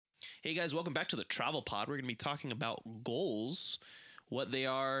Hey guys, welcome back to the Travel Pod. We're going to be talking about goals, what they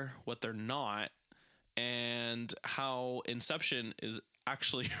are, what they're not, and how Inception is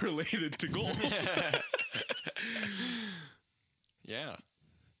actually related to goals. Yeah.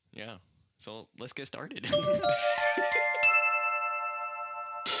 So let's get started.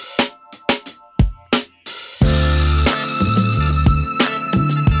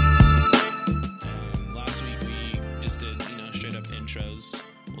 Last week we just did, straight up intros.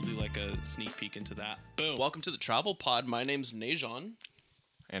 We'll do like a sneak peek into that. Boom. Welcome to the Travel Pod. My name's Najon.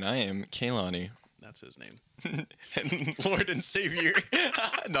 And I am Kaylani. That's his name. And Lord and Savior.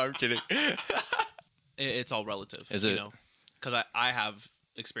 No, I'm kidding. It's all relative. Is it? Because I have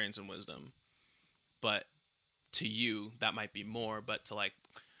experience and wisdom, but to you that might be more, but to like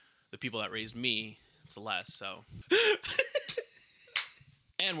the people that raised me, it's less. So,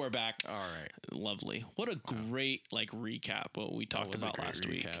 and we're back. All right. Lovely. What a great recap what we talked about last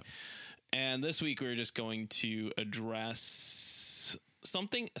week. And this week we're just going to address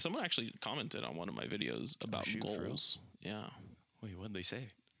something. Someone actually commented on one of my videos about goals. Yeah. Wait, what did they say?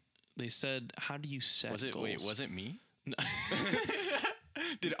 They said, "How do you set goals?" Wait, was it me? No.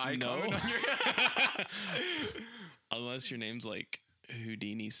 Did I comment on your? Unless your name's like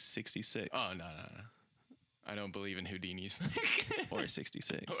Houdini 66. Oh no. I don't believe in Houdinis. Or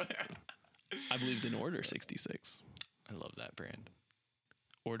 66. I believed in Order 66. I love that brand.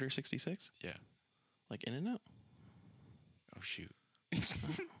 Order 66? Yeah. Like In-N-Out? Oh shoot.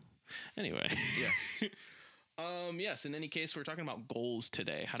 Anyway. Yeah. Yes, in any case, we're talking about goals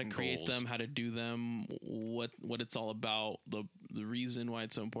today. How to create them, how to do them, what it's all about, the reason why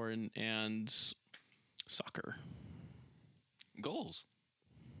it's so important, and soccer. Goals.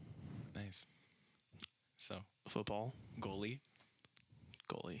 Nice. So, Football. goalie.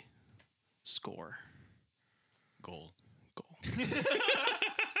 Score. Goal.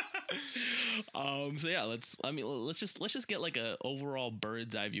 So yeah, let's just get like a overall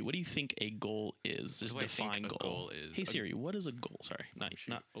bird's eye view. What do you think a goal is? Just define goal. Goal is. Hey Siri, what is a goal? Sorry, not.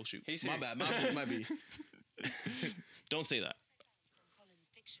 Oh shoot. Hey Siri. My bad. Might be. Don't say that.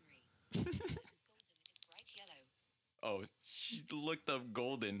 Collins Dictionary. The letter is golden. It is bright yellow. Oh, she looked up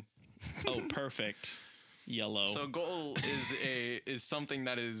golden. Oh, perfect. Yellow. So goal is something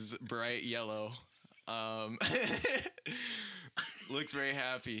that is bright yellow. Looks very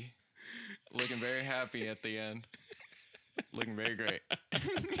happy. Looking very happy at the end. Looking very great.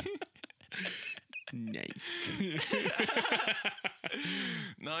 Nice.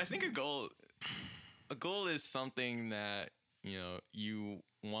 No, I think a goal is something that, you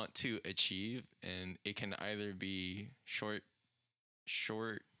want to achieve, and it can either be short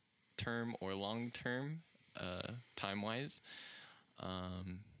term or long term, time wise.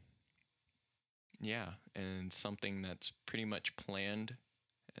 Yeah, and something that's pretty much planned,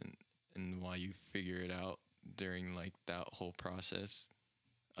 and while you figure it out during like that whole process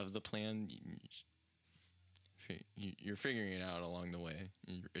of the plan, you're figuring it out along the way.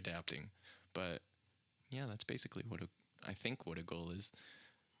 You're adapting, but yeah, that's basically what I think what a goal is.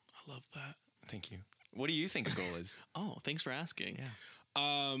 I love that. Thank you. What do you think a goal is? Oh, thanks for asking. Yeah.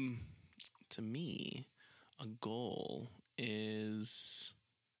 To me, a goal is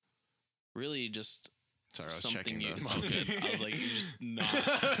really just Sorry, I was something checking new. the It's all good. I was like, you're just not.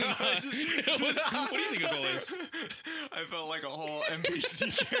 What What do you think a goal is? I felt like a whole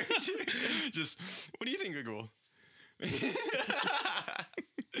NPC character. Just, what do you think a goal?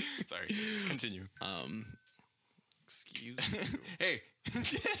 Sorry, continue. Excuse me. Hey.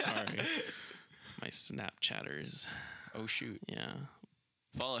 Sorry. My Snapchatters. Oh shoot. Yeah.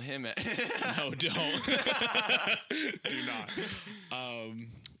 Follow him at. No, don't. Do not.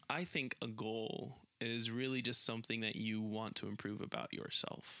 I think a goal is really just something that you want to improve about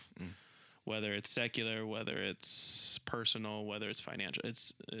yourself. Whether it's secular, whether it's personal, whether it's financial.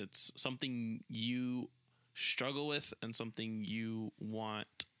 It's something you struggle with and something you want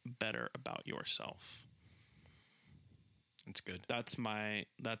better about yourself. It's good. That's my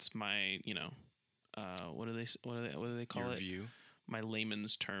what do they call Your it? view. My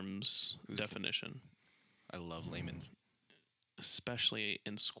layman's terms definition. I love layman's. Especially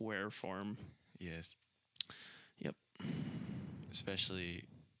in square form. Yes. Yep. Especially.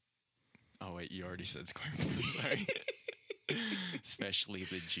 Oh wait, you already said square form. Sorry. Especially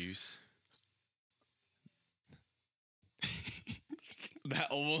the juice.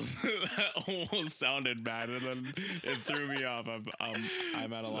 That almost sounded bad, and then it threw me off.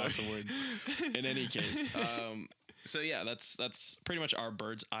 I'm at a loss of words. In any case, so yeah, that's pretty much our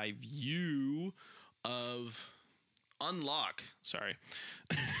bird's eye view of unlock. Sorry,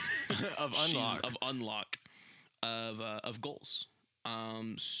 of unlock. of goals.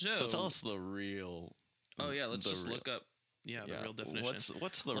 So tell us the real. Oh yeah, let's the just real- look up. Yeah, the real definition.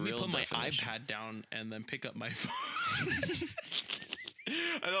 What's the Let real me put definition? my iPad down and then pick up my phone.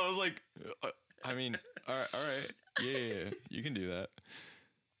 I know. I was like, I mean, all right, yeah, you can do that.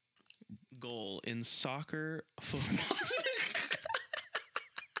 Goal in soccer, football.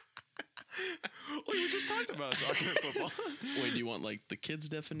 We just talked about soccer and football. Wait, do you want like the kids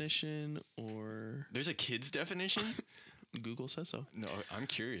definition or There's a kid's definition? Google says so? No, I'm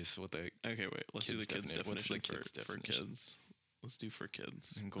curious what the Okay, wait. Let's do the kids defini- what's the definition, kids for definition? kids. Let's do for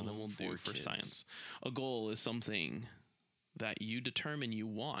kids, And and goal then we'll do for for kids. science. A goal is something that you determine you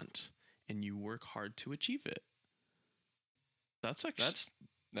want and you work hard to achieve it. That's actually that's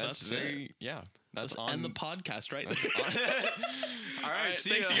that's very yeah. That's let's on end the podcast right that's there. All right, see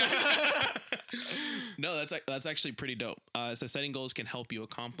thanks, ya. you guys. No, that's actually pretty dope. So setting goals can help you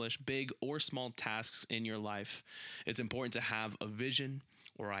accomplish big or small tasks in your life. It's important to have a vision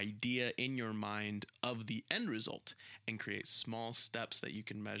or idea in your mind of the end result and create small steps that you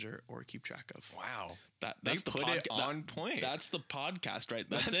can measure or keep track of. Wow, That's they the put it podca- on point. That's the podcast, right?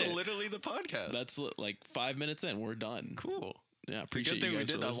 That's That's it. literally the podcast. That's like 5 minutes in. We're done. cool. Yeah, It's a appreciate good thing you we guys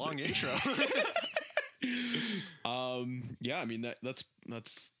did for that long listening. intro. Yeah, I mean that's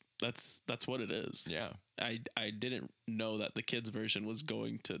what it is. Yeah, I didn't know that the kids version was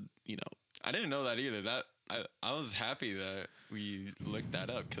going to, I didn't know that either. That I was happy that we looked that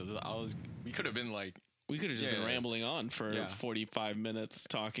up because we could have been like we could have just been Yeah. rambling on for Yeah. 45 minutes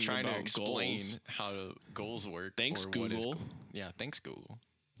talking trying about to explain goals. how goals work. Thanks, or what is Google. Yeah, thanks Google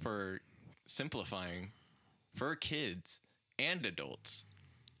for simplifying for kids and adults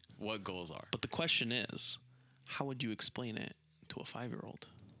what goals are. But the question is, how would you explain it to a 5-year-old?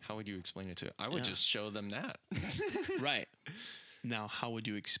 How would you explain it to? I would Yeah. just show them that. Right. Now, how would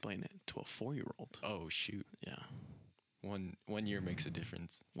you explain it to a 4-year-old? Oh shoot, Yeah. 1 year makes a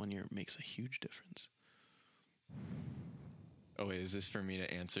difference. 1 year makes a huge difference. Oh wait, is this for me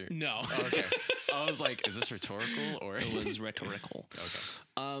to answer? No. Okay. I was like, is this rhetorical or? It was rhetorical.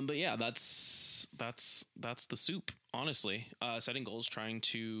 Okay. But yeah, that's the soup. Honestly, setting goals, trying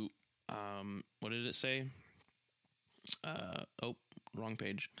to, what did it say? Oh, wrong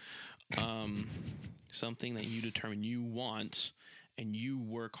page. Something that you determine you want and you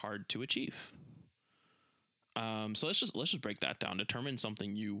work hard to achieve. So let's just break that down. Determine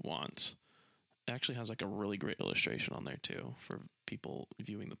something you want. It actually has like a really great illustration on there too for people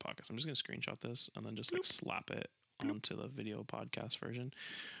viewing the podcast. I'm just gonna screenshot this and then just like slap it onto the video podcast version.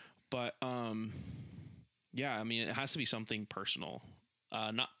 But yeah, I mean it has to be something personal,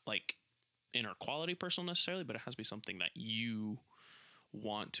 not like inner quality personal necessarily, but it has to be something that you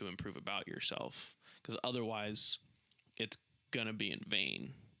want to improve about yourself, because otherwise it's gonna be in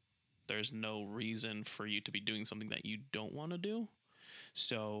vain. There's no reason for you to be doing something that you don't want to do.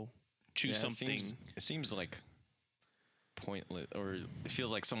 So choose something. It seems like pointless, or it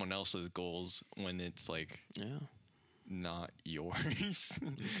feels like someone else's goals when it's like Yeah. not yours.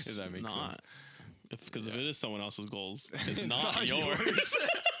 Does that make sense? Because if it is someone else's goals, it's, It's not, not yours.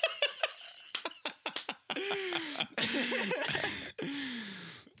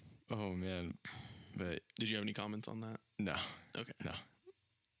 Oh man, but Did you have any comments on that? no, Okay. no.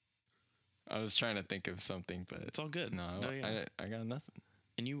 I was trying to think of something, but It's all good. no, yeah. I got nothing.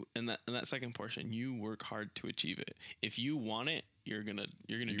 And you in that second portion, you work hard to achieve it. If you want it, you're gonna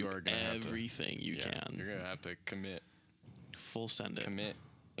You do are gonna have to- everything you Yeah, can. You're gonna have to commit Full send it.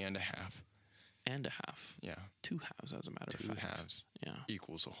 and a half. And a half. Yeah, 2 halves, as a matter two of fact. halves Yeah.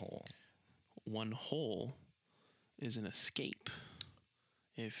 equals a whole. 1 whole is an escape.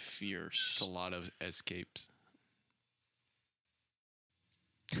 If you're It's a lot of escapes.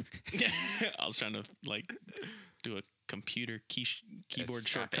 I was trying to like do a computer keyboard Escape.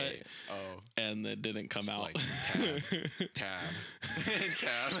 shortcut, Oh, and it didn't come it's out. like tab.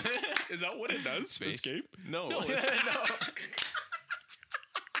 Tab. Is that what it does? Space. Escape? No. No. no.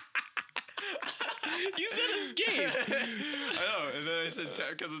 You said escape. I know, and then I said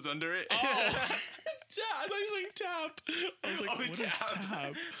tab because it's under it. Oh, I thought you were saying tap. I was like, Oh, what is tab.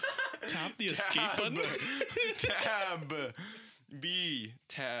 tap? Tap the escape button. Tab. B.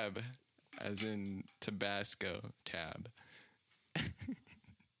 Tab. As in Tabasco. Tab.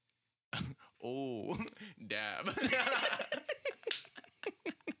 Oh. Dab.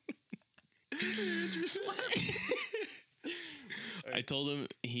 I told him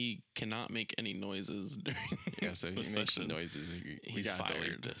he cannot make any noises during Yeah, so if the he makes session. noises, we He's gotta delete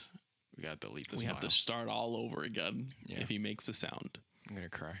fired. this. We gotta delete this We have file. to start all over again Yeah. if he makes a sound. I'm gonna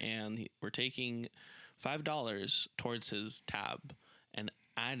cry. And we're taking $5 towards his tab and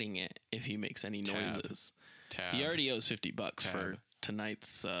adding it if he makes any Tab. noises. Tab. He already owes $50 for Tab.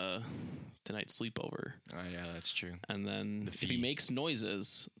 tonight's sleepover. Oh yeah, that's true. And then if he fee. makes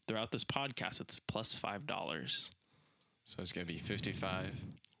noises throughout this podcast, it's plus $5. So it's gonna be 55. And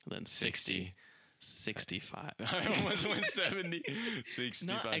then 60. 65. I almost went 70. 65.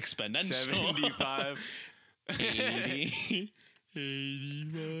 Not exponential. 75. 80.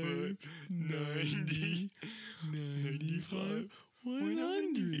 85. 90. 95.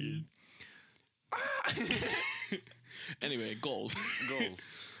 100. Anyway, goals.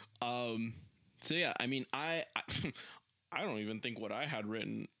 So yeah, I mean, I don't even think what I had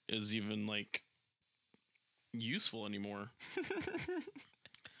written is even like useful anymore.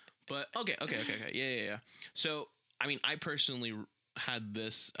 But okay. Yeah. So, I mean, I personally had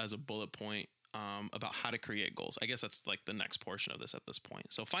this as a bullet point about how to create goals. I guess that's like the next portion of this at this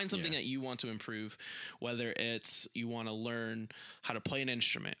point. So find something that you want to improve, whether it's you want to learn how to play an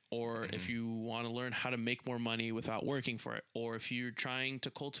instrument, or if you want to learn how to make more money without working for it, or if you're trying to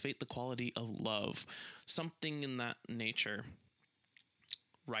cultivate the quality of love, something in that nature.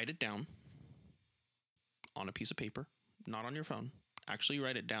 Write it down on a piece of paper, not on your phone. Actually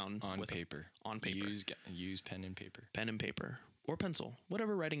write it down On paper. Use pen and paper. Pen and paper or pencil,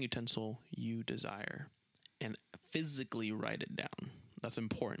 whatever writing utensil you desire, and physically write it down. That's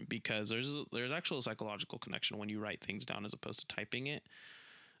important because there's actually a psychological connection when you write things down as opposed to typing it.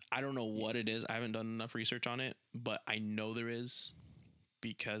 I don't know what it is. I haven't done enough research on it, but I know there is,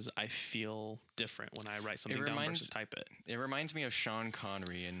 because I feel different when I write something down versus type it. It reminds me of Sean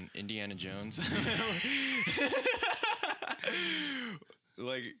Connery in Indiana Jones.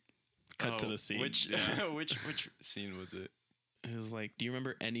 Like, Cut to the scene. Which scene was it? It was like, do you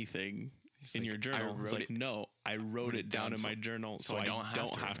remember anything in like, your journal? It's like, no, I wrote it down in my journal, so I don't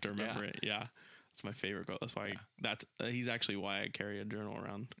have to remember it. Yeah, that's my favorite quote. That's why he's actually why I carry a journal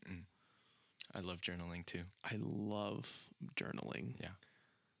around. I love journaling too. I love journaling. Yeah,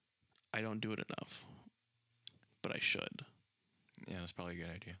 I don't do it enough, but I should. Yeah, that's probably a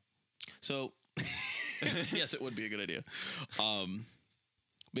good idea. So, yes, it would be a good idea.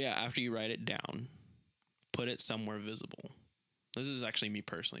 But yeah, after you write it down, put it somewhere visible. This is actually me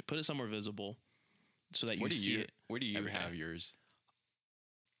personally. Put it somewhere visible so that you see it. Where do you every have day. yours?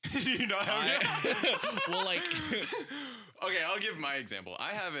 Do you not have yours? Well, like, okay, I'll give my example. I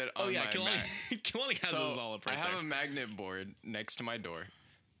have it on my Kilani has his all up right I have there. a magnet board next to my door.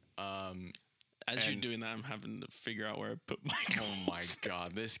 As you're doing that, I'm having to figure out where I put my goals. Oh my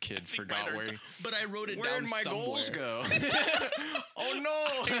god, this kid forgot where. But I wrote it down Where'd my somewhere. goals go? Oh no!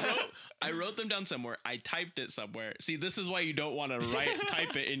 I wrote them down somewhere. I typed it somewhere. See, this is why you don't want to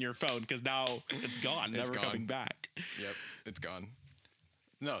type it in your phone, because now it's gone, never coming back. Yep, it's gone.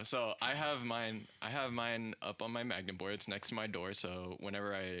 No, so I have mine up on my magnet board. It's next to my door, so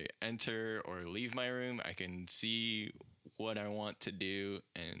whenever I enter or leave my room, I can see what I want to do,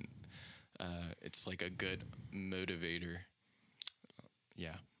 and it's like a good motivator.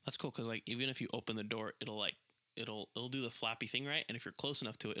 Yeah, That's cool, because like even if you open the door, it'll do the flappy thing, right? And if you're close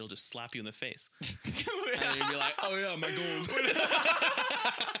enough to it, it'll just slap you in the face. And then you'll be like, oh yeah, my goals.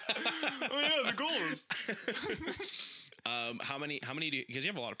 Oh yeah, the goals. How many do you, because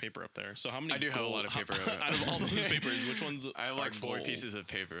you have a lot of paper up there. So how many? I do have a lot of paper up there. Out of all those papers, which ones I have like are 4 gold? pieces of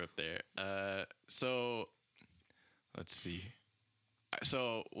paper up there. So let's see.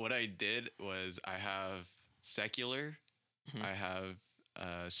 So what I did was I have secular, I have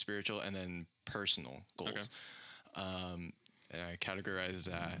spiritual, and then personal goals. Okay. And I categorize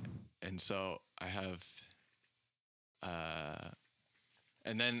that. And so I have,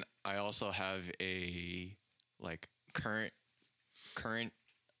 and then I also have a like current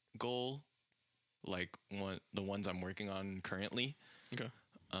goal, like the ones I'm working on currently. Okay.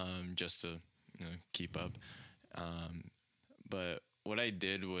 Just to keep up. But what I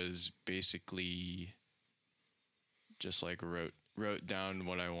did was basically just like wrote down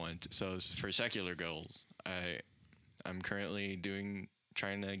what I want. So for secular goals, I'm currently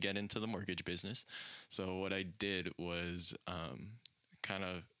trying to get into the mortgage business. So what I did was kind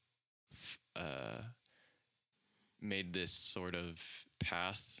of made this sort of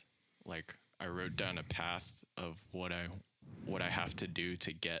path. Like I wrote down a path of what I have to do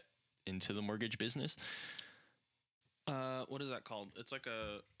to get into the mortgage business. What is that called? It's like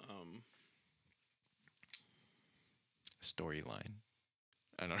a storyline.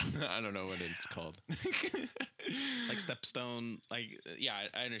 I don't know what it's called. like stepstone. Like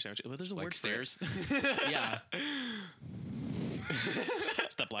I understand. But there's a like word stairs. For it. Yeah.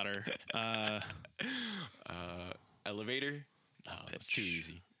 Step ladder. Elevator. Oh, it's too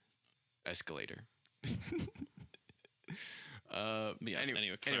easy. Escalator. Yes,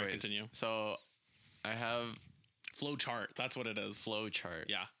 anyway, sorry, continue. So I have Flow chart. That's what it is. Flow chart.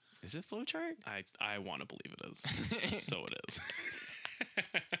 Yeah. Is it flow chart? I want to believe it is. So it is.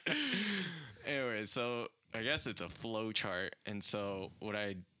 Anyway, so I guess it's a flow chart, and so what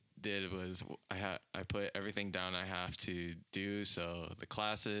I did was I put everything down I have to do, so the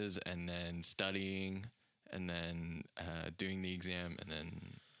classes, and then studying, and then doing the exam, and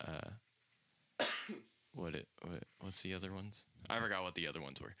then what's the other ones? I forgot what the other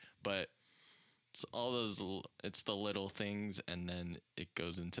ones were, but it's all those. It's the little things, and then it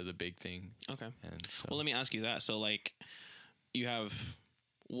goes into the big thing. Okay. And so, Well, let me ask you that. So, like, you have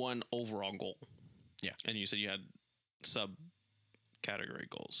one overall goal. Yeah. And you said you had subcategory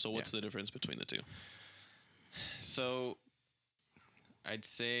goals. So, what's the difference between the two? So I'd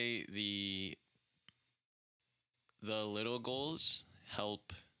say the little goals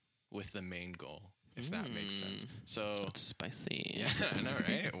help with the main goal, if that makes sense. So That's spicy. yeah, I know,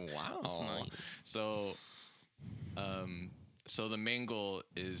 right? Wow. That's nice. So so the main goal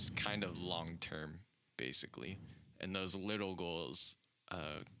is kind of long term, basically, and those little goals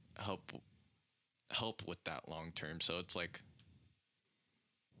help with that long term. So it's like,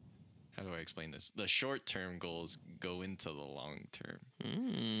 how do I explain this? The short term goals go into the long term,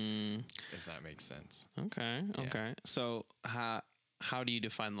 if that makes sense. Okay. Yeah. Okay. So, how do you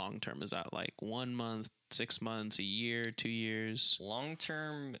define long term? Is that like 1 month, 6 months, a year, 2 years? Long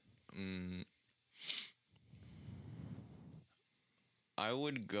term, I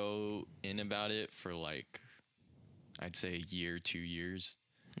would go in about it for like, I'd say a year, 2 years.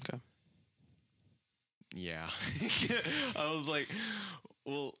 Okay. Yeah. I was like,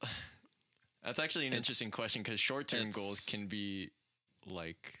 well, that's actually an interesting question, because short-term goals can be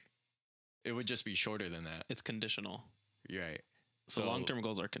like, it would just be shorter than that. It's conditional. Right. So long-term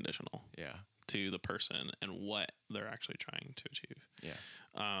goals are conditional Yeah. to the person and what they're actually trying to achieve. Yeah.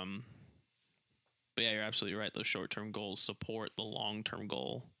 But yeah, you're absolutely right. Those short-term goals support the long-term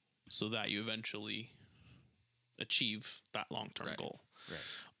goal so that you eventually achieve that long-term goal.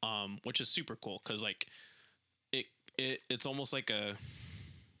 Right. Which is super cool, because like it's almost like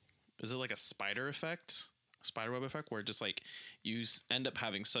is it like a spider web effect, where just like you end up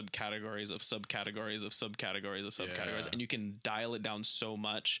having subcategories of subcategories of subcategories of subcategories, and you can dial it down so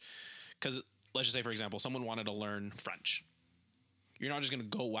much. Because let's just say, for example, someone wanted to learn French. You're not just going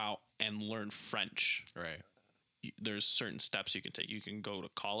to go out and learn French. Right. There's certain steps you can take. You can go to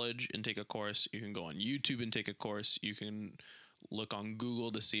college and take a course. You can go on YouTube and take a course. You can look on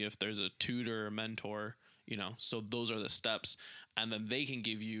Google to see if there's a tutor or mentor, so those are the steps. And then they can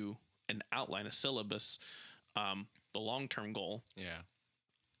give you an outline, a syllabus, the long-term goal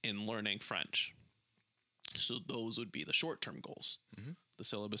in learning French. So those would be the short-term goals, the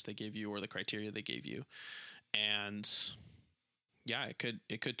syllabus they gave you or the criteria they gave you. And yeah, it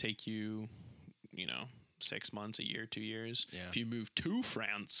could take you, 6 months, a year, 2 years. Yeah. If you move to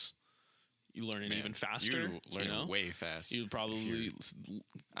France, you learn it even faster. You learn it way fast. You'd probably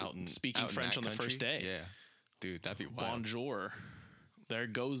speaking French on the first day. Yeah. Dude, that'd be wild. Bonjour. There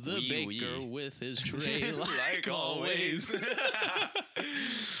goes the Oui, baker oui. with his tray like always.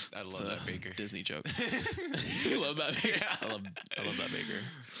 I love that baker. Disney joke. You love that baker? Yeah. I love that baker.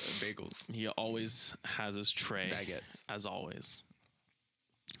 Bagels. He always has his tray. Baguettes. As always.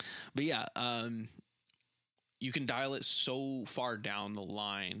 But yeah, you can dial it so far down the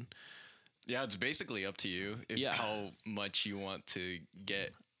line. Yeah, it's basically up to you how much you want to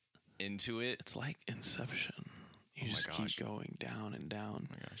get into it. It's like Inception. You just keep going down and down.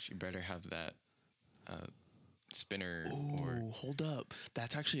 Oh my gosh, you better have that spinner. Oh, hold up.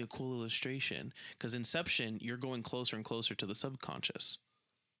 That's actually a cool illustration, because Inception, you're going closer and closer to the subconscious.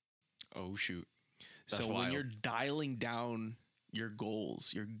 Oh, shoot. That's so wild. when you're dialing down your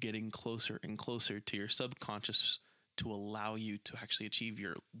goals, you're getting closer and closer to your subconscious to allow you to actually achieve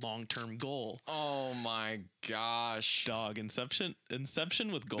your long-term goal. Oh my gosh. Dog, Inception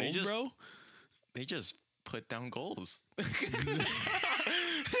with goals, bro. They just put down goals.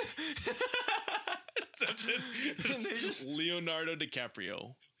 Inception. Leonardo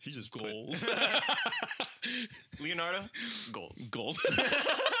DiCaprio. He just goals. Leonardo, goals. Goals.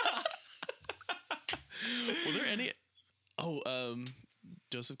 Were there any?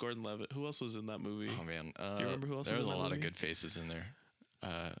 Joseph Gordon-Levitt. Who else was in that movie? Oh man, you remember who else? There was in a that lot movie? of good faces in there.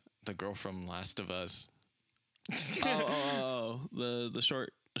 The girl from Last of Us. The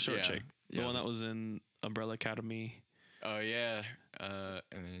short chick, the yeah. one that was in Umbrella Academy. Oh yeah, and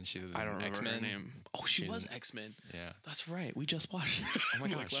then she was in I don't remember X-Men. her name. Oh, she was X-Men. Yeah, that's right. We just watched. Oh my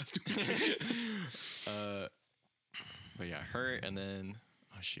gosh. last week. But yeah, her, and then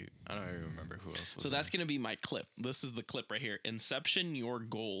shoot, I don't even remember who else was. So that's going to be my clip. This is the clip right here. Inception your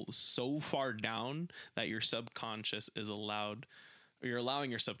goals so far down that your subconscious is allowed, or you're allowing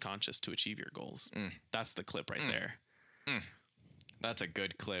your subconscious to achieve your goals. That's the clip right there. That's a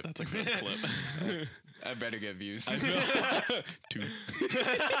good clip. That's a good clip. I better get views. Two.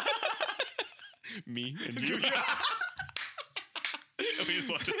 Me and you. We just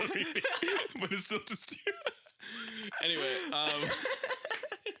watch it on repeat, but it's still just you. Anyway,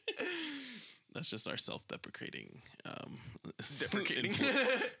 that's just our self-deprecating. Deprecating.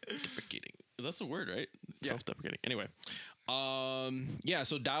 Deprecating. That's the word, right? Yeah. Self-deprecating. Anyway, yeah.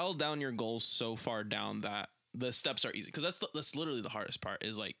 So dial down your goals so far down that the steps are easy, because that's literally the hardest part,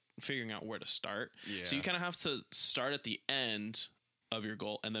 is like figuring out where to start. Yeah. So you kind of have to start at the end of your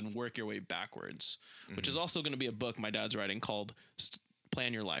goal and then work your way backwards, which is also going to be a book my dad's writing called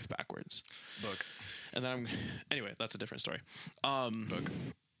Plan Your Life Backwards. Book. And then anyway, that's a different story.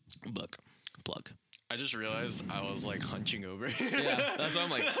 Book. Plug. I just realized I was like hunching over. Yeah, that's why I'm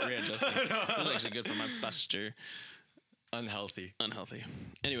like readjusting. That's actually good for my posture. Unhealthy.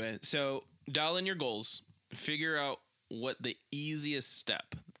 Anyway, so dial in your goals, figure out what the easiest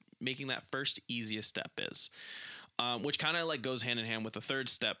step, making that first easiest step is, which kind of like goes hand in hand with the third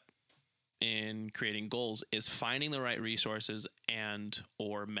step in creating goals, is finding the right resources and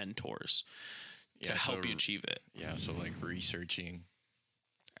or mentors to help you achieve it. Yeah, so like researching,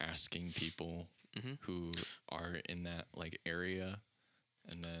 asking people who are in that like area,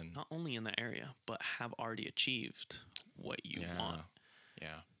 and then Not only in that area, but have already achieved what you want.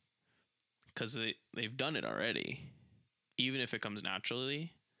 Yeah. Because they've done it already. Even if it comes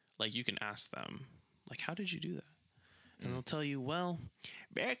naturally, like you can ask them, like, how did you do that? And they'll tell you, well,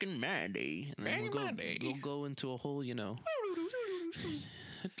 back in my day. And then we'll go into a whole, you know. Is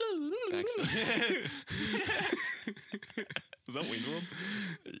that Wayne's World?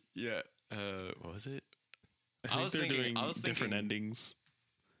 Yeah. What was it? I was thinking different endings.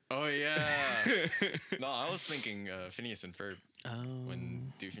 Oh yeah. No, I was thinking Phineas and Ferb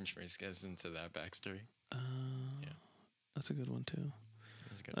when Doofenshmirtz gets into that backstory. Yeah, that's a good one too.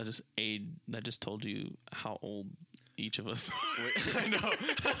 That's good. That just told you how old each of us are. I know.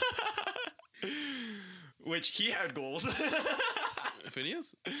 Which he had goals.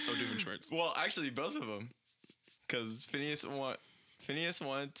 Phineas or Doofenshmirtz? Well, actually, both of them. Because Phineas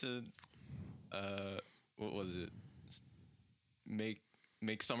wanted to, what was it?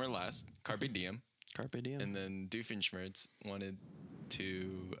 Make summer last. Carpe diem. Carpe diem. And then Doofenshmirtz wanted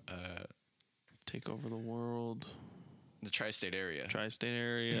to take over the world. The tri-state area.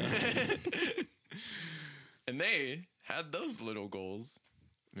 And they had those little goals.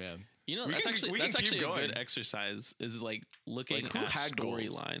 Man. You know, that's actually a good exercise, is like looking at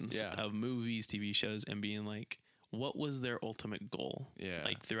storylines of movies, TV shows, and being like, what was their ultimate goal? Yeah.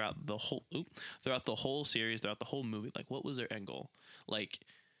 Like throughout the whole series, throughout the whole movie, like what was their end goal? Like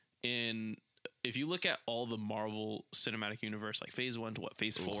if you look at all the Marvel Cinematic Universe, like phase 1 to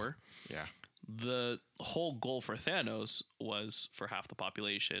phase 4. Yeah. The whole goal for Thanos was for half the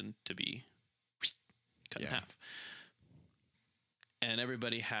population to be cut in half. And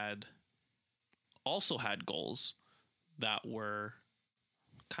everybody also had goals that were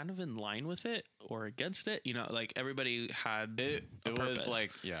kind of in line with it or against it. You know, like everybody had it purpose. Was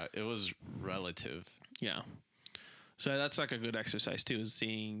like, it was relative. Yeah. So that's like a good exercise too, is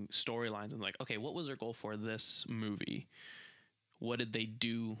seeing storylines and like, okay, what was their goal for this movie? What did they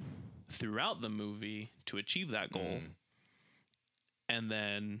do throughout the movie to achieve that goal? And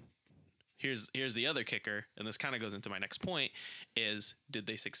then here's the other kicker, and this kind of goes into my next point, is did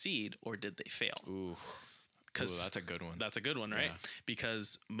they succeed or did they fail? Ooh, that's a good one. That's a good one, right? Yeah.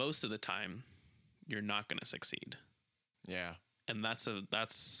 Because most of the time you're not going to succeed. Yeah. And that's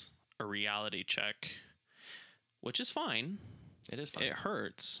a reality check, which is fine. It is fine. It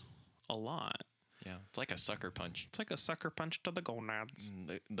hurts a lot. Yeah, it's like a sucker punch. It's like a sucker punch to the gonads.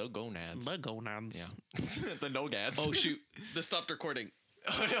 The gonads. The gonads. Yeah. The nogads. Oh, shoot. This stopped recording.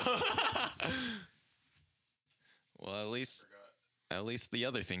 Oh, no. Well, at least the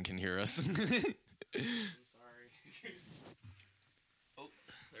other thing can hear us. I'm sorry. Oh,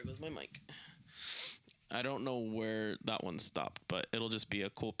 there goes my mic. I don't know where that one stopped, but it'll just be a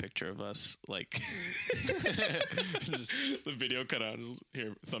cool picture of us, like just the video cut out. Just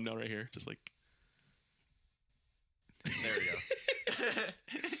here, thumbnail right here, just like. There we go.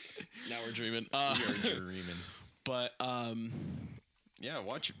 Now we're dreaming. You're dreaming. But yeah,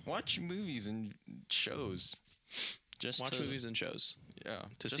 watch movies and shows. Watch movies and shows. Yeah,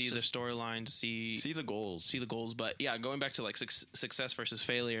 to see the storyline, to see the goals. But yeah, going back to like success versus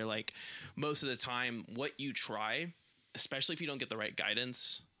failure, like most of the time, what you try especially if you don't get the right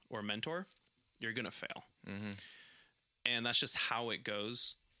guidance or mentor, you're going to fail. And that's just how it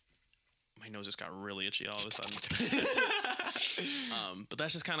goes. My nose just got really itchy all of a sudden. But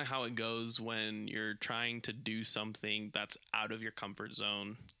that's just kind of how it goes when you're trying to do something that's out of your comfort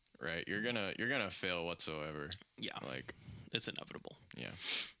zone. Right. You're gonna fail whatsoever. Yeah. Like, It's inevitable. yeah.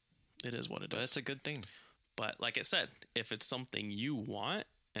 It is what it But is. that's a good thing. But like I said, if it's something you want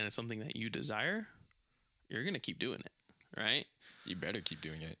and it's something that you desire, you're going to keep doing it, right? You better keep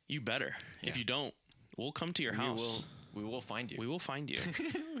doing it. You better. If Yeah. you don't, we'll come to your house. We will find you. We will find you.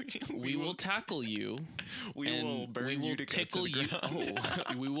 we will tackle you. We and will burn we will Utica tickle to the you. ground.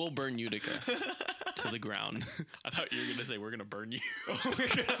 Oh, we will burn Utica to the ground. I thought you were gonna say we're gonna burn you. Oh my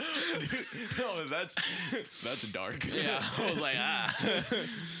God. Dude, no, that's dark. Yeah, I was like,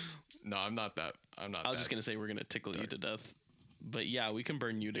 No, I'm not that. I'm not. I was just gonna say we're gonna tickle you to death. But yeah, we can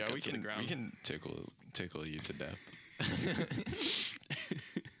burn Utica Yeah, we to can. the ground. We can tickle you to death.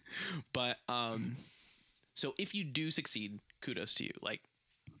 But so if you do succeed, kudos to you. Like,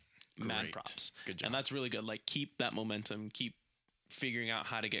 mad Great. props. Good job. And that's really good. Like, keep that momentum. Keep figuring out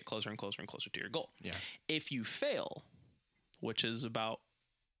how to get closer and closer and closer to your goal. Yeah. If you fail, which is about,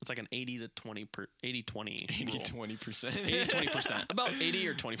 it's like an 80 to 20 per 80 20 80 rule. 20%. 80 20%. About 80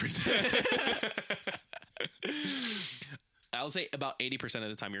 or 20%. I'll say about 80% of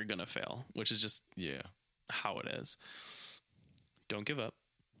the time you're gonna fail, which is just Yeah. how it is. Don't give up.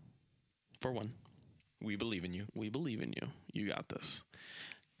 For one, We believe in you. we believe in you. You got this.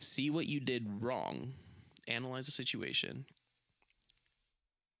 See what you did wrong, analyze the situation,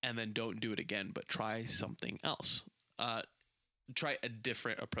 and then don't do it again, but try something else. Try a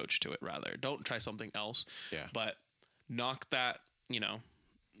different approach to it, rather. Don't try something else, Yeah. but knock that,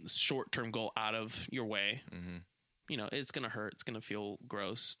 short-term goal out of your way. It's going to hurt. It's going to feel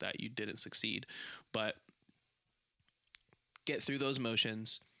gross that you didn't succeed, but get through those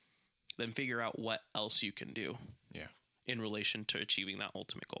motions, then figure out what else you can do Yeah. in relation to achieving that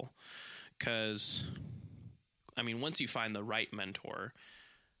ultimate goal. Because, once you find the right mentor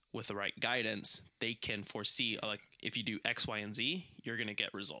with the right guidance, they can foresee, like, if you do X, Y, and Z, you're going to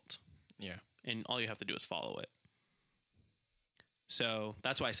get results. Yeah. And all you have to do is follow it. So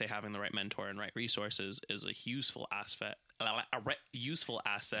that's why I say having the right mentor and right resources is a useful aspect. Aspect.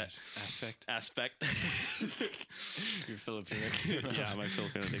 You're Filipino. Yeah, my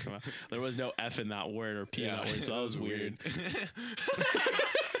Filipino did come out. There was no F in that word or P in that word, so that was weird.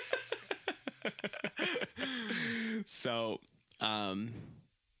 So,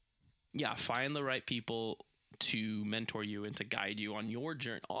 find the right people to mentor you and to guide you on your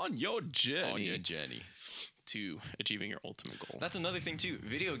journey. On your journey to achieving your ultimate goal. That's another thing too.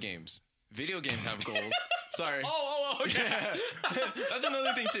 Video games have goals. Sorry. Okay. That's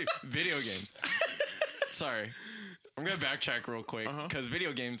another thing too. Video games. Sorry. I'm going to backtrack real quick because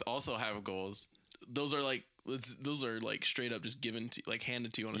video games also have goals. Those are like straight up just given to, like,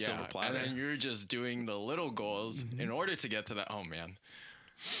 handed to you on a silver platter. And then you're just doing the little goals in order to get to that. Oh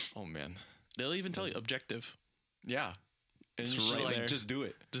man. They'll even tell you objective. Yeah. And It's you should, right there. just do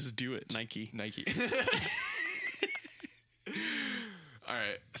it. Just do it. Nike. All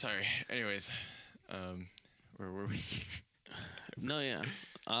right. Sorry. Anyways, where were we? No, yeah.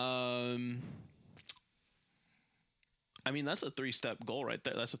 That's a 3-step goal right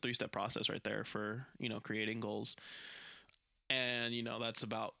there. That's a 3-step process right there for, creating goals. And, that's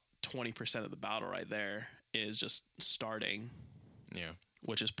about 20% of the battle right there is just starting. Yeah.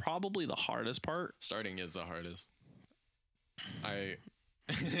 Which is probably the hardest part. Starting is the hardest. I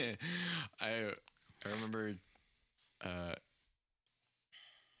remember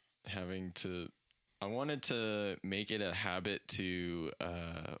I wanted to make it a habit to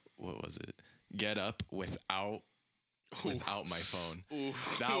get up without my phone. Ooh.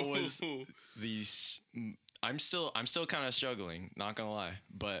 That was I'm still kind of struggling, not gonna lie,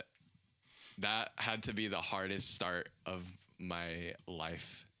 but that had to be the hardest start of my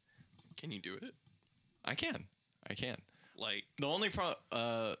life. Can you do it? I can. Like, The only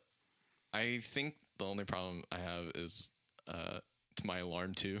I think the only problem I have is it's my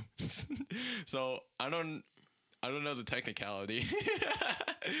alarm too. So I don't know the technicality.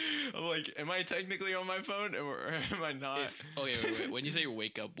 I'm like, am I technically on my phone or am I not? wait. When you say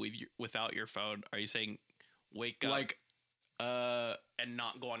wake up without your phone, are you saying wake up Like and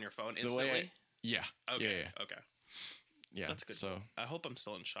not go on your phone instantly? Yeah. Okay. Yeah. Okay. Yeah. That's good. So I hope I'm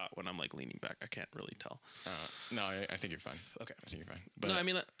still in shot when I'm, like, leaning back. I can't really tell. no, I think you're fine. Okay. I think you're fine. But No,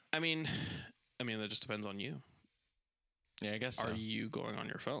 that just depends on you. yeah, I guess so. Are you going on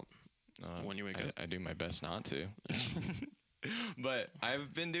your phone when you wake up? I do my best not to. But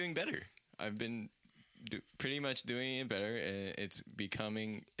I've been doing better. I've been pretty much doing it better, and it's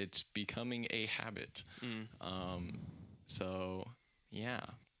becoming a habit. So yeah,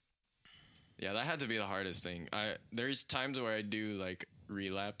 that had to be the hardest thing. There's times where I do like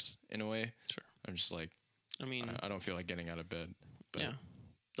relapse in a way. Sure. I'm just like, I mean, I don't feel like getting out of bed. But yeah,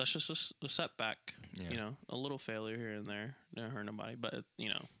 that's just a setback. Yeah. You know, a little failure here and there, don't hurt nobody. But you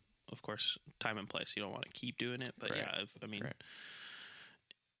know, of course, time and place. You don't want to keep doing it. But Right. yeah, Right.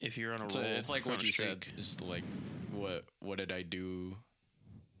 if you're on a So roll, it's like if you're what on a you said. streak, Just like, what did I do?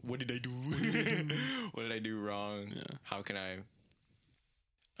 What did I do? What did I do wrong? Yeah. How can I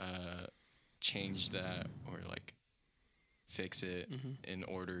change that, or like fix it in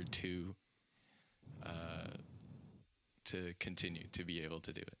order to continue to be able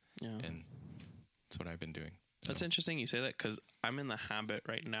to do it? Yeah. And that's what I've been doing. That's interesting you say that, because I'm in the habit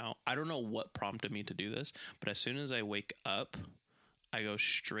right now. I don't know what prompted me to do this, but as soon as I wake up, I go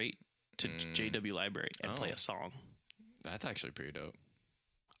straight to JW Library and play Oh. a song. That's actually pretty dope.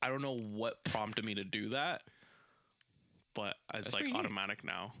 I don't know what prompted me to do that, but it's That's like pretty neat. automatic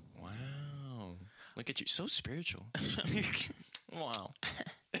now. Wow. Look at you. So spiritual. Wow.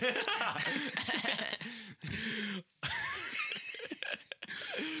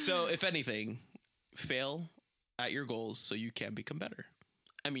 So if anything, fail at your goals so you can become better.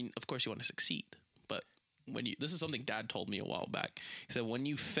 I mean, of course you want to succeed, but this is something Dad told me a while back. He said, when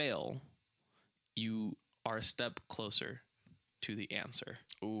you fail, you are a step closer to the answer.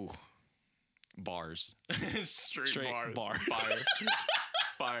 Ooh. Bars. Straight Bars. Fire.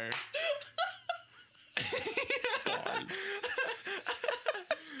 Fire. Bars.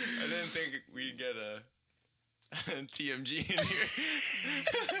 I didn't think we'd get a TMG in here.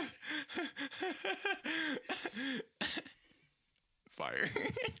 Fire.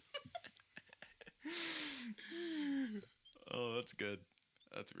 Oh, that's good.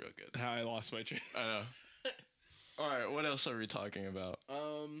 That's real good. How I lost my train. I know. All right, what else are we talking about?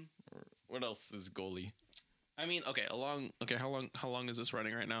 What else is goalie? I mean, okay, how long is this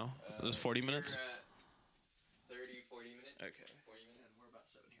running right now? Is this 40 minutes? 30, 40 minutes. Okay. 40 minutes. And we're about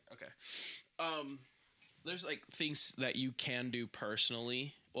 7 here. Okay. There's like things that you can do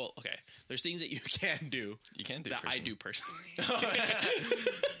personally. Well, okay. There's things that you can do. You can do that personally. I do personally.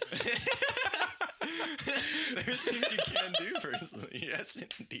 There's things you can do personally. Yes,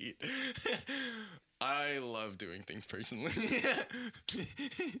 indeed. I love doing things personally.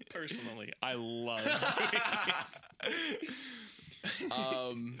 Personally, I love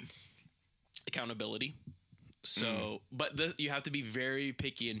accountability. So, but you have to be very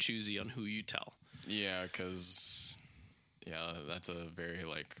picky and choosy on who you tell. Yeah, because that's a very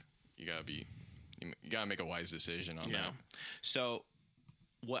like you gotta make a wise decision on that. So,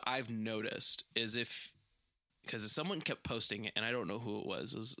 what I've noticed is because someone kept posting it, and I don't know who it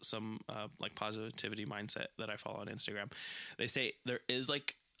was some like positivity mindset that I follow on Instagram. They say there is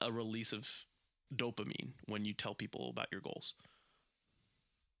like a release of dopamine when you tell people about your goals,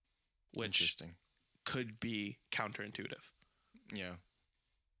 which Interesting. could be counterintuitive Yeah.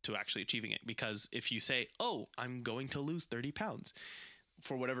 to actually achieving it. Because if you say, oh, I'm going to lose 30 pounds,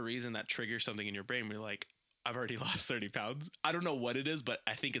 for whatever reason, that triggers something in your brain where you're like, I've already lost 30 pounds. I don't know what it is, but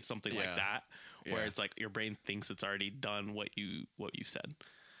I think it's something like that, where it's like your brain thinks it's already done what you said.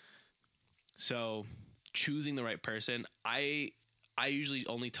 So choosing the right person, I usually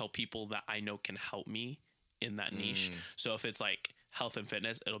only tell people that I know can help me in that niche. So if it's like health and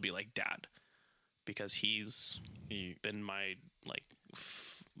fitness, it'll be like Dad, because he's been my like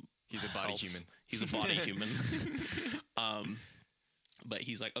He's a body human. He's a body human. But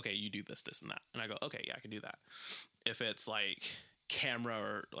he's like, okay, you do this, this, and that. And I go, okay, yeah, I can do that. If it's like camera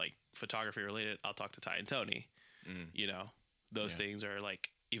or like photography related, I'll talk to Ty and Tony. You know, those things are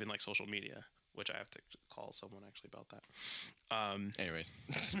like, even like social media, which I have to call someone actually about that. Anyways,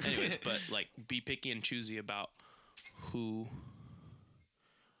 but like be picky and choosy about who.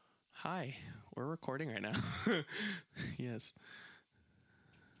 Hi, we're recording right now. Yes.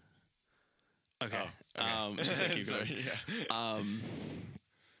 Okay. Oh, okay. Just like keep going. Sorry, yeah.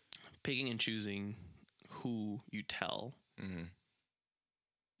 Picking and choosing who you tell.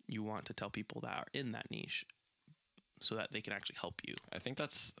 You want to tell people that are in that niche, so that they can actually help you. I think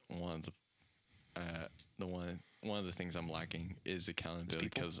that's one of the things I'm lacking is accountability,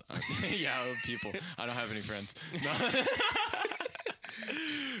 because people. I don't have any friends.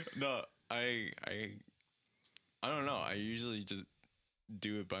 No, I don't know. I usually just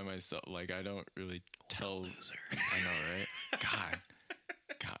do it by myself. Like I don't really tell. Loser. I know, right?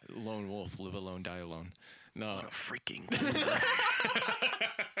 God, lone wolf, live alone, die alone. No, What a freaking loser.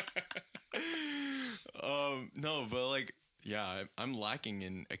 no, but like I'm lacking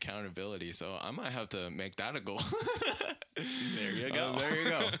in accountability, so I might have to make that a goal. There you go. There you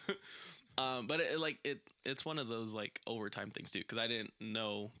go. But it's one of those like overtime things too, because I didn't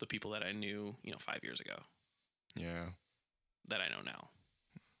know the people that I knew 5 years ago Yeah. that I know now.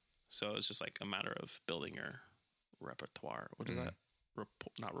 So it's just like a matter of building your repertoire. What is that?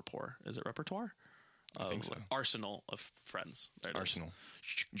 Not rapport. Is it repertoire? I think so. Arsenal of friends. There it is. Arsenal.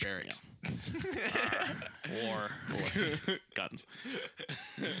 Barracks. War. Guns.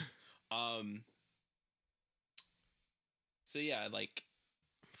 So yeah, like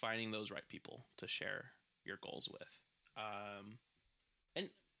finding those right people to share your goals with. And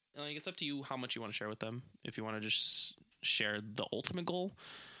like it's up to you how much you want to share with them. If you want to just share the ultimate goal,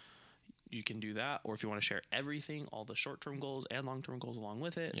 you can do that. Or if you want to share everything, all the short-term goals and long-term goals along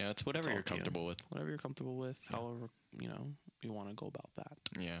with it. Yeah, it's whatever you're comfortable with. Whatever you're comfortable with, however, you want to go about that.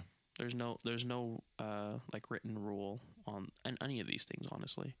 Yeah. There's no like written rule on any of these things,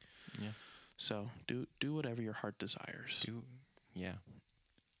 honestly. Yeah. So do whatever your heart desires. Yeah.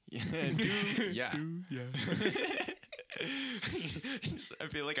 I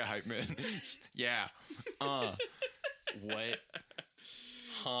feel like a hype man. Yeah. What?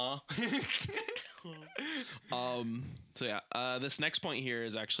 Huh? So yeah, this next point here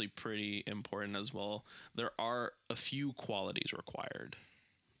is actually pretty important as well. There are a few qualities required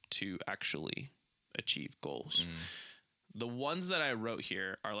to actually achieve goals. The ones that I wrote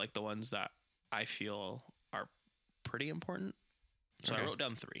here are like the ones that I feel are pretty important. So I wrote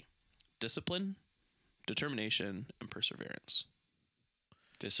down 3: discipline, determination, and perseverance.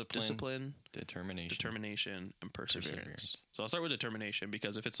 Discipline, determination, and perseverance. So I'll start with determination,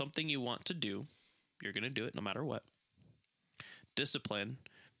 because if it's something you want to do, you're going to do it no matter what. Discipline,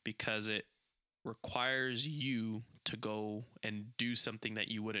 because it requires you to go and do something that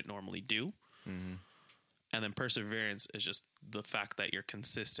you wouldn't normally do. Mm-hmm. And then perseverance is just the fact that you're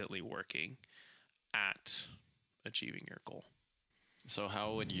consistently working at achieving your goal. So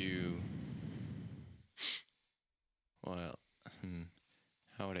how would you... Well...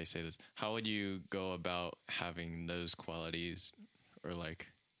 How would I say this? How would you go about having those qualities, or like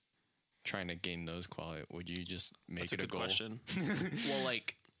trying to gain those qualities? Would you just make That's it a good goal? Question. Well,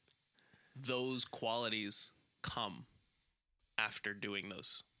 like those qualities come after doing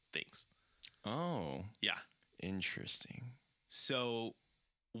those things. Oh, Yeah. interesting. So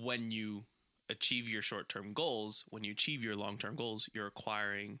when you achieve your short-term goals, when you achieve your long-term goals, you're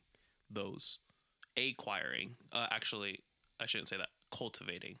acquiring those. Actually, I shouldn't say that.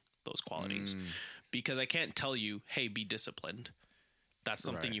 Cultivating those qualities, because I can't tell you, hey, be disciplined. That's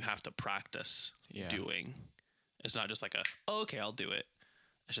something you have to practice doing. It's not just like okay, I'll do it.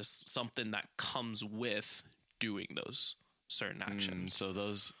 It's just something that comes with doing those certain actions.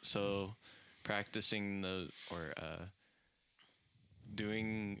 So practicing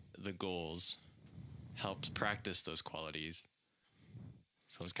doing the goals helps practice those qualities.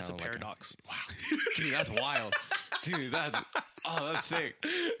 So it's kind of a paradox. Wow. Dude, that's wild. Dude, that's sick.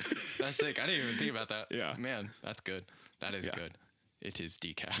 That's sick. I didn't even think about that. Yeah. Man, that's good. That is good. It is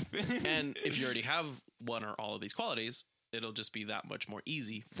decaf. And if you already have one or all of these qualities, it'll just be that much more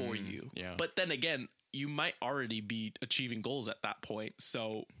easy for you. Yeah. But then again, you might already be achieving goals at that point.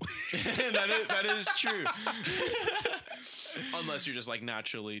 So that is true. Unless you're just like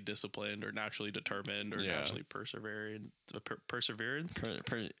naturally disciplined or naturally determined or naturally persevering. Perseverance?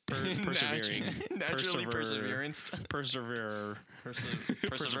 Persevering. Naturally perseverance. Perseverancer.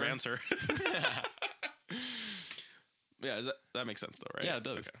 Yeah, that makes sense though, right? Yeah, it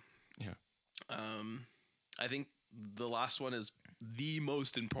does. Okay. Yeah. I think the last one is the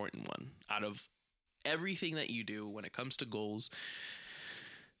most important one out of everything that you do when it comes to goals.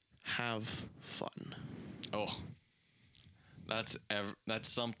 Have fun. Oh. That's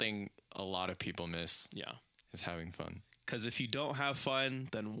something a lot of people miss. Yeah. Is having fun. Because if you don't have fun,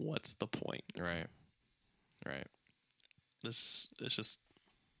 then what's the point? Right. It's just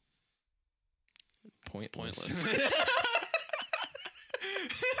pointless.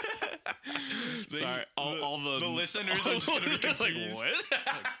 Sorry, all the listeners are just going to be confused.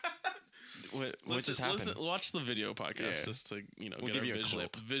 What? What just happened? Watch the video podcast just to we'll get give our you a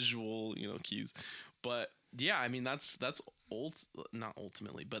visual cues. But yeah, I mean that's not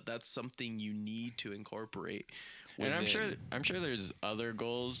ultimately, but that's something you need to incorporate. And I'm sure there's other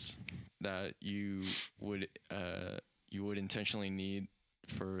goals that you would intentionally need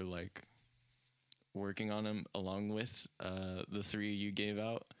for like working on them along with the 3 you gave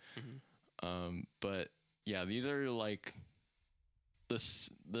out. Mm-hmm. But yeah, these are like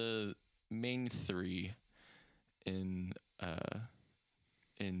the main 3 in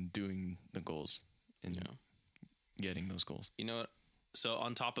doing the goals and getting those goals. You know what? So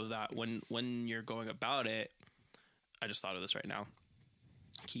on top of that, when you're going about it, I just thought of this right now.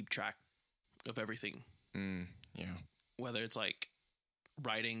 Keep track of everything. Yeah. Whether it's like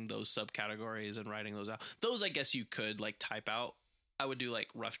writing those subcategories and writing those out. Those I guess you could like type out. I would do like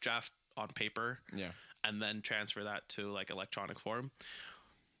rough draft on paper. Yeah. And then transfer that to like electronic form.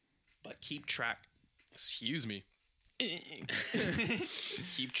 But keep track. Excuse me.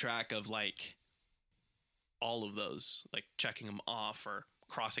 Keep track of like all of those, like checking them off or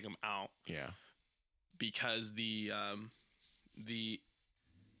crossing them out. Yeah. Because the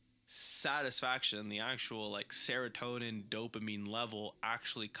satisfaction, the actual like serotonin, dopamine level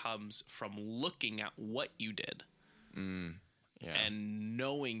actually comes from looking at what you did. Yeah. And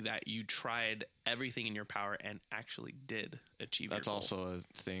knowing that you tried everything in your power and actually did achieve That's your goal. also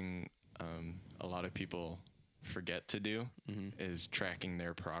a thing a lot of people forget to do is tracking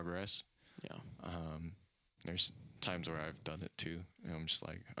their progress. Yeah. There's times where I've done it too. And I'm just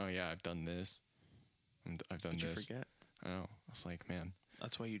like, oh yeah, I've done this. I've done Did this. you forget? I know. I was like, man.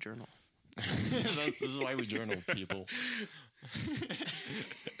 That's why you journal. This is why we journal, people.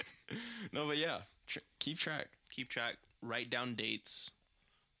 No, but yeah, keep track. Keep track. Write down dates.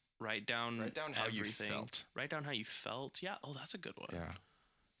 Write down how everything. you felt. Write down how you felt. Yeah. Oh, that's a good one. Yeah.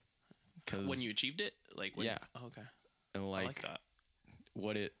 Cause When you achieved it, like when, Yeah. Oh, okay. and I like, like that.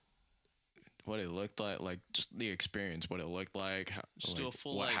 what it looked like just the experience, what it looked like, how, Just do a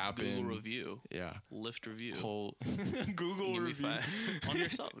full what like happened. Google review, Yeah. Lyft review. Whole Google Give me review 5 on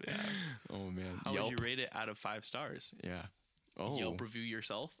yourself. Yeah. Oh man. How Yelp. would you rate it out of 5 stars? Yeah. Oh. Yelp review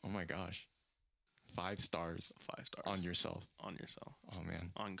yourself. Oh my gosh. 5 stars 5 stars on yourself. On yourself. Oh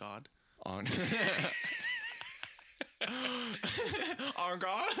man. On God. On on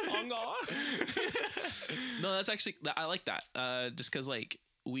God. On God. No, that's actually I like that. Just because like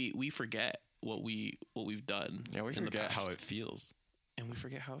we forget what we've done. Yeah, we in the forget how past. it feels. And we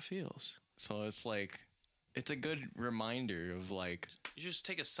forget how it feels. So it's like it's a good reminder of like You just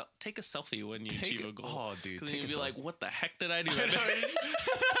take a selfie when you achieve a goal. Oh, dude, Because take you'll a be like, selfie. what the heck did I do?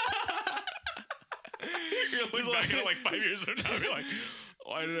 You're looking back at it like 5 years from now. You're like,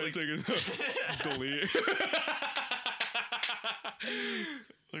 why did I take a delete?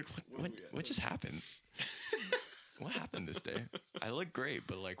 Like what just happened? What happened this day? I look great,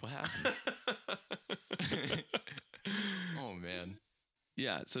 but like what happened? Oh man.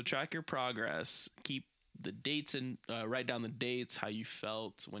 Yeah, so track your progress. Keep the dates and write down the dates, how you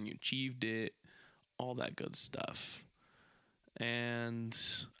felt when you achieved it, all that good stuff. And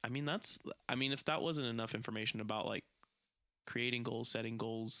I mean, if that wasn't enough information about like creating goals, setting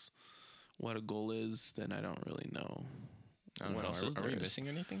goals, what a goal is, then I don't really know. I don't What know. else is Are we there? missing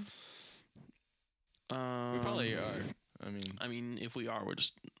anything? We probably are. I mean, if we are, we'll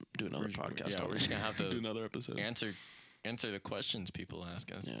just do another podcast. Yeah, on we're it. just gonna have to do another episode. answer the questions people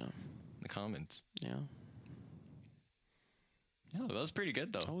ask us Yeah, in the comments. yeah. Yeah, that was pretty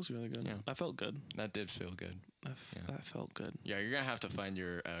good though. That was really good. Yeah. I felt good. That did feel good. That felt good. Yeah, you're gonna have to find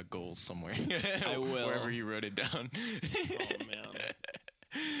your goals somewhere. I will. Wherever you wrote it down. Oh man,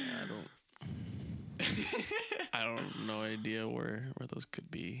 I don't no idea where those could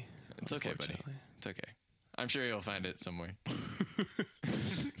be. It's okay, buddy. Unfortunately. It's okay. I'm sure you'll find it somewhere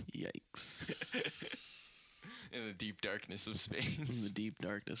Yikes! in the deep darkness of space. In the deep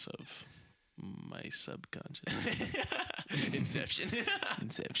darkness of my subconscious. Inception.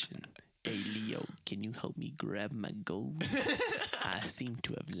 Inception. Hey Leo, can you help me grab my goals? I seem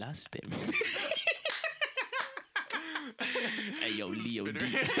to have lost them. Hey yo, Leo.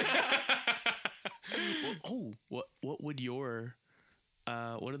 What would your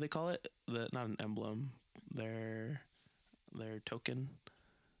what do they call it? Not an emblem. Their token.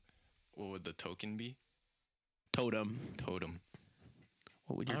 What would the token be? Totem. Totem.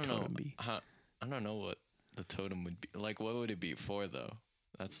 What would your totem be? I don't know what the totem would be. Like, what would it be for though?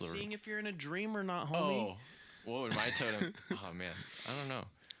 That's the Seeing if you're in a dream or not, homie. Oh, what would my totem? Oh man, I don't know.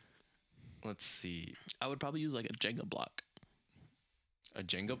 Let's see. I would probably use like a Jenga block. A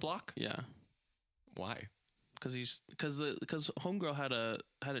Jenga block? Yeah. Why? Because homegirl had a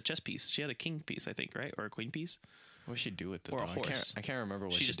chess piece. She had a king piece, I think, right, or a queen piece, What should she do with it? or a though? horse. I can't remember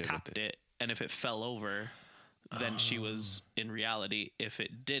what she she just did tapped with it. it, and if it fell over, then she was in reality. If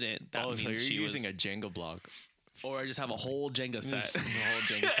it didn't, that means so you're she using was. a Jenga block. Or I just have a whole Jenga set. The whole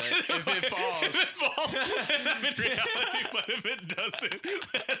Jenga set. If it falls, If it falls, then I'm in reality. But if it doesn't,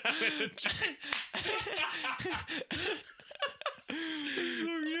 then I'm in so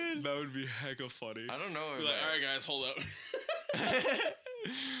good. That would be hecka funny. I don't know. Be like, all right, guys, hold up.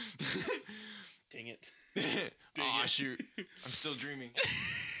 Dang it. Aw, shoot. I'm still dreaming.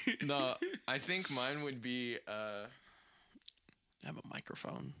 No, I think mine would be. Have a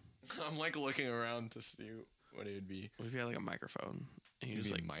microphone. I'm like looking around to see what it would be. What if you had like a microphone and you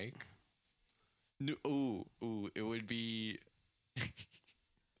just Maybe like a mic. No, ooh, it would be.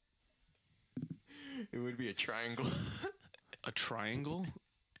 It would be a triangle. a triangle?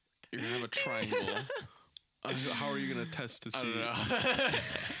 You're gonna have a triangle. How are you gonna test to I see? don't know.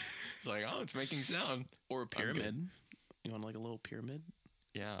 It's like, oh, it's making sound. Or a pyramid. You want like a little pyramid?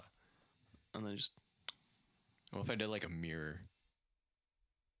 Yeah. And then just What if I did like a mirror?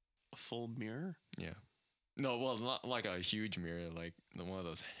 a full mirror? Yeah. No, well, not like a huge mirror, like one of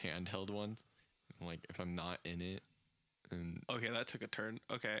those handheld ones. Like if I'm not in it, and Okay, that took a turn.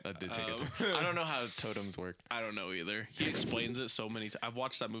 Okay. that did take a turn. I don't know how totems work. I don't know either. He explains it so many times. I've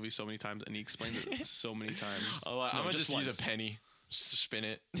watched that movie so many times, and he explains it so many times. Oh, I'm No, gonna just use once. a penny, spin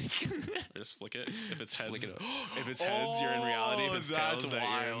it. Or just flick it. If it's heads, Flick it up. if it's heads, you're in reality. If it's that's tails, that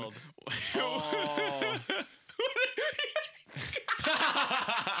wild. you're in. Oh.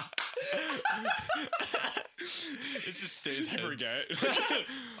 It just stays. I heads. forget.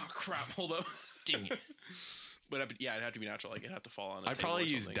 Oh crap! Hold up. Dang it. But yeah, it'd have to be natural. Like it'd have to fall on. I'd probably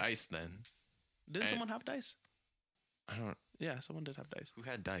use dice then. Didn't someone have dice? I don't. Yeah, someone did have dice. Who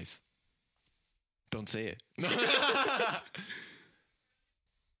had dice? Don't say it.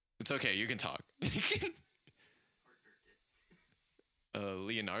 It's okay. You can talk.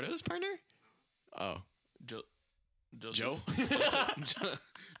 Leonardo's partner? Oh, Joe. Joe?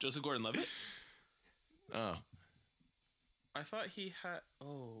 Joseph Gordon-Levitt. Oh, I thought he had.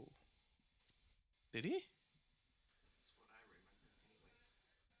 Oh. Did he?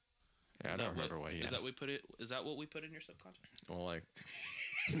 yeah. I don't remember what he is has. that we put it? Is that what we put in your subconscious? Well, like.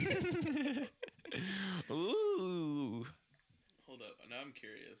 Ooh. Hold up. Now I'm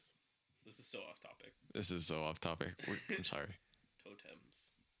curious. This is so off topic. This is so off topic. I'm sorry.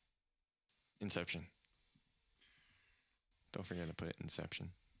 Totems. Inception. Don't forget to put it Inception.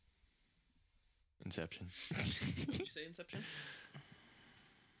 Inception. Did you say Inception?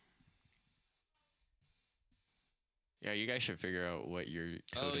 Yeah, you guys should figure out what your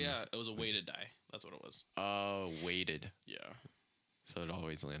totems. Oh yeah, it was a weighted die. That's what it was. Weighted. Yeah. So it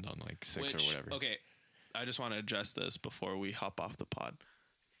always land on like 6 or whatever. Okay, I just want to address this before we hop off the pod.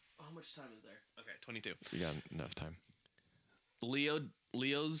 How much time is there? Okay, 22. You got enough time.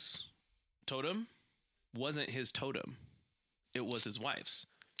 Leo's totem wasn't his totem. It was his wife's.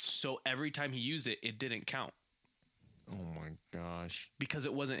 So every time he used it, it didn't count Oh my gosh. because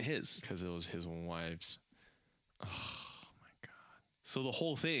it wasn't his. Because it was his wife's. Oh my god. So the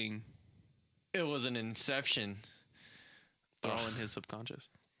whole thing, It was an inception. they're all in his subconscious.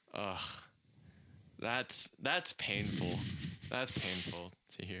 Ugh. That's painful. That's painful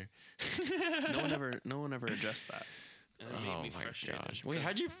to hear. No one ever addressed that. And it made Oh me my frustrated gosh. Wait,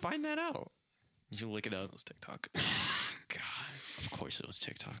 because how'd you find that out? Did you look it up? it was TikTok. God. Of course it was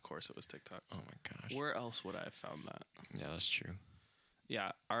TikTok. Of course it was TikTok. Oh my gosh. Where else would I have found that? Yeah, that's true.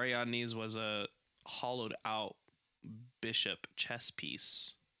 Yeah, Ariadne's was a hollowed out bishop chess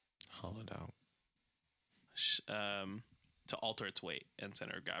piece Hollowed out. to alter its weight and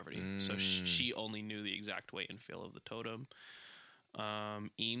center of gravity. So she only knew the exact weight and feel of the totem.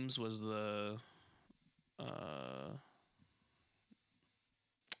 Eames was the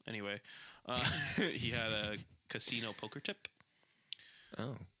anyway. He had a casino poker chip.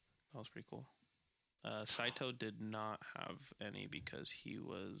 Oh. That was pretty cool. Saito did not have any because he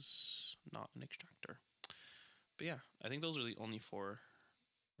was not an extractor. But yeah, I think those are the only 4 or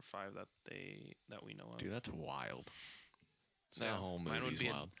 5 that we know of. Dude, that's wild. So That yeah, whole mine would movie's be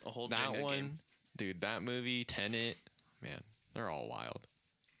wild. a whole That Jenga one, game. dude, that movie, Tenet, man, they're all wild.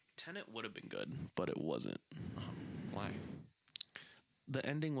 Tenet would have been good, but it wasn't. Why? The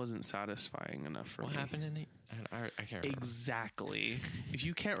ending wasn't satisfying enough for What me. happened in the... I can't remember. Exactly. If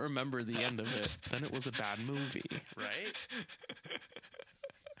you can't remember the end of it, then it was a bad movie, right?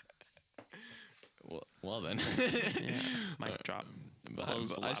 Well then. Yeah. Mic drop. But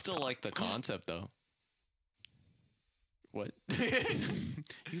Close the I still laptop. like the concept, though. What?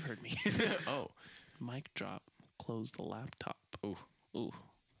 You heard me. Oh. Mic drop. Close the laptop. Ooh. Ooh.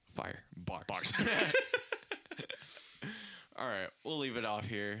 Fire. Bars. All right. We'll leave it off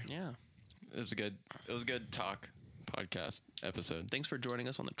here. Yeah. It was a good talk podcast episode. Thanks for joining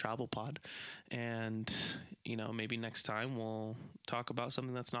us on the Travel Pod. And, maybe next time we'll talk about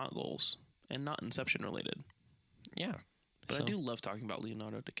something that's not goals and not Inception related. Yeah. But I do love talking about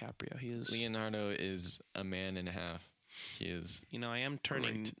Leonardo DiCaprio. Leonardo is a man and a half. He is. I am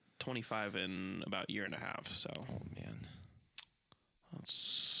turning Great. 25 in about a year and a half. So Oh man.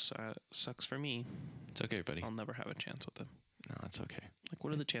 that sucks for me. It's okay, buddy. I'll never have a chance with him. No, it's okay. Like,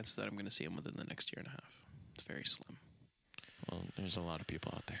 what are the chances that I'm going to see him within the next year and a half? It's very slim. Well, there's a lot of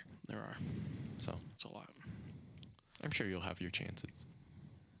people out there. There are. So It's a lot. I'm sure you'll have your chances.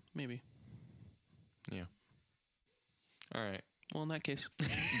 Maybe. Yeah. All right. Well, in that case,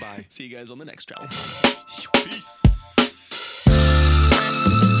 Bye. see you guys on the next travel. Peace.